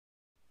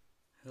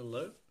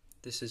Hello,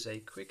 this is a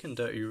quick and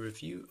dirty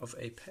review of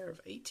a pair of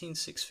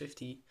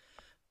 18650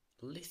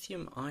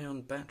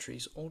 lithium-ion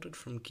batteries ordered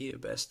from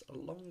Gearbest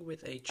along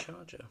with a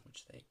charger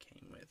which they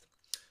came with.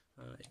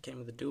 It came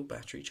with a dual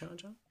battery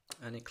charger,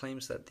 and it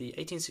claims that the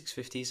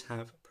 18650s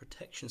have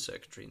protection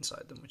circuitry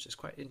inside them, which is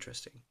quite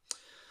interesting.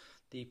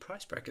 The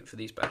price bracket for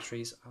these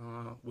batteries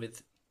are,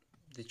 with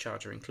the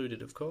charger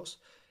included of course,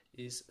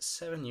 is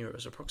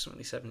 €7,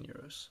 approximately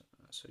 €7.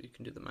 So you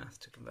can do the math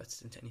to convert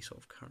it into any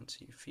sort of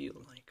currency you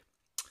feel like.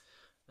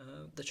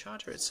 The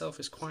charger itself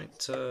is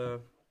quite,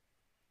 well,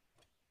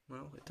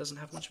 it doesn't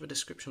have much of a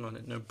description on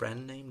it, no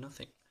brand name,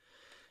 nothing.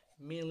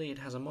 Merely it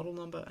has a model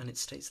number and it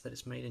states that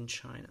it's made in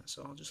China.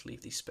 So I'll just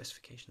leave these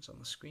specifications on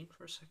the screen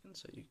for a second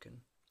so you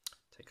can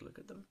take a look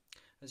at them.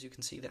 As you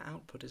can see, the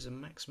output is a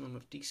maximum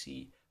of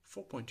DC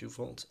 4.2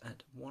 volts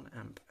at 1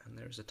 amp, and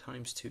there is a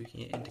 ×2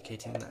 here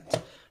indicating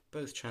that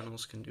both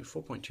channels can do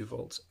 4.2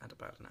 volts at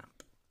about an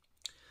amp.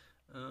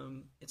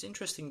 It's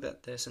interesting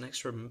that there's an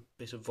extra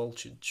bit of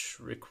voltage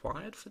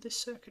required for this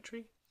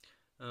circuitry.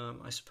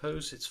 I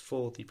suppose it's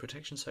for the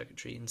protection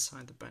circuitry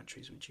inside the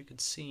batteries, which you can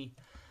see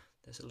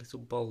there's a little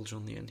bulge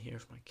on the end here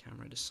if my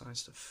camera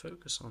decides to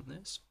focus on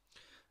this.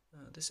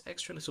 This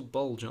extra little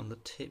bulge on the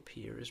tip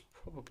here is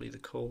probably the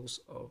cause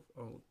of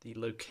the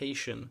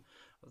location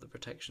of the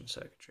protection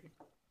circuitry.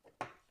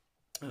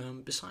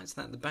 Besides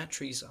that, the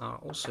batteries are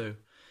also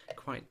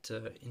quite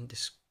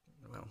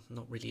well,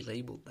 not really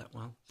labelled that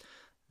well.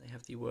 They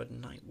have the word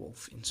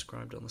Nightwolf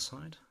inscribed on the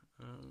side.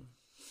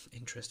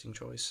 Interesting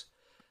choice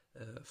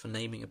for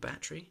naming a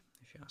battery,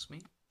 if you ask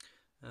me.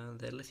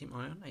 They're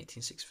lithium-ion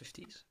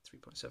 18650s,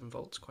 3.7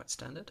 volts, quite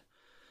standard.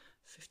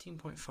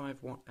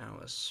 15.5 watt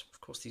hours. Of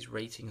course, these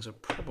ratings are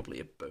probably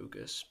a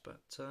bogus,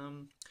 but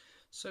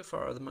so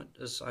far,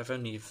 as I've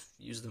only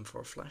used them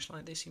for a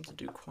flashlight, they seem to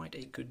do quite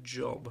a good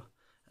job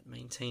at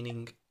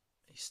maintaining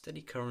a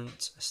steady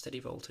current, a steady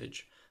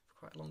voltage for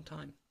quite a long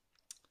time.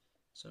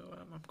 So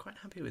I'm quite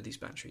happy with these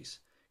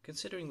batteries.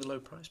 Considering the low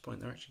price point,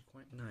 they're actually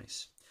quite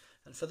nice.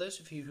 And for those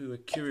of you who are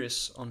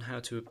curious on how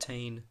to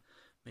obtain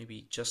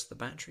maybe just the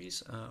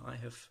batteries, I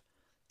have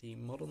the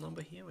model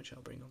number here, which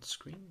I'll bring on the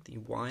screen, the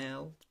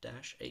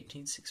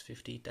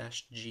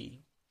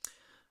YL-18650-G.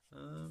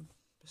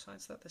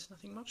 Besides that, there's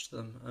nothing much to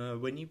them.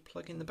 When you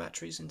plug in the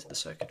batteries into the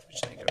circuit,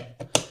 which they go,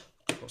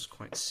 of course,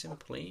 quite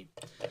simply.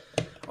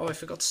 Oh, I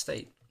forgot to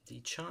state,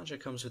 the charger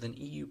comes with an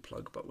EU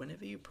plug, but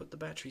whenever you put the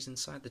batteries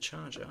inside the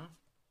charger,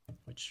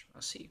 which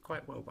I see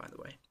quite well by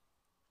the way,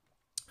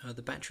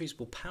 the batteries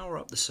will power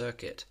up the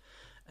circuit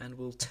and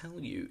will tell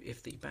you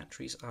if the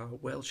batteries are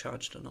well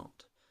charged or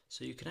not.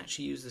 So you can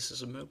actually use this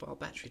as a mobile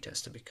battery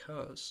tester,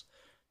 because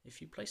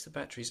if you place the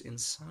batteries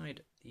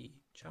inside the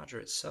charger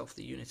itself,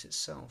 the unit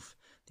itself,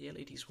 the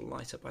LEDs will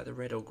light up either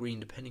red or green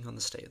depending on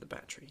the state of the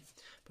battery.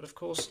 But of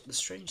course, the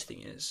strange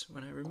thing is,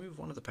 when I remove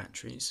one of the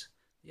batteries,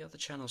 the other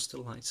channel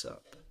still lights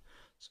up.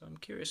 So I'm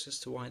curious as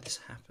to why this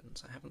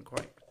happens. I haven't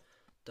quite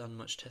done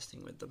much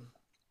testing with them.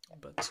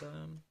 But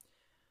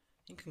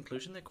in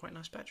conclusion, they're quite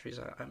nice batteries.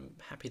 I'm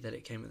happy that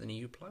it came with an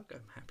EU plug.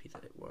 I'm happy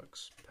that it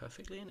works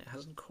perfectly and it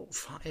hasn't caught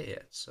fire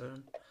yet.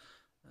 So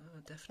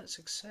definite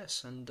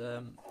success. And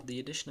the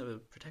addition of a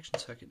protection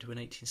circuit to an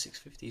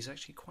 18650 is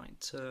actually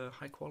quite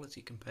high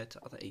quality compared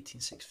to other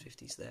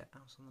 18650s there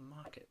out on the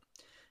market.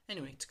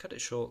 Anyway, to cut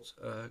it short,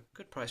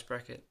 good price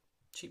bracket,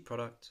 cheap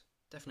product,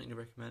 definitely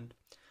recommend.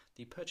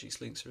 The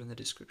purchase links are in the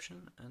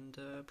description, and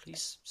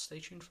please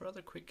stay tuned for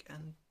other quick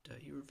and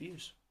dirty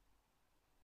reviews.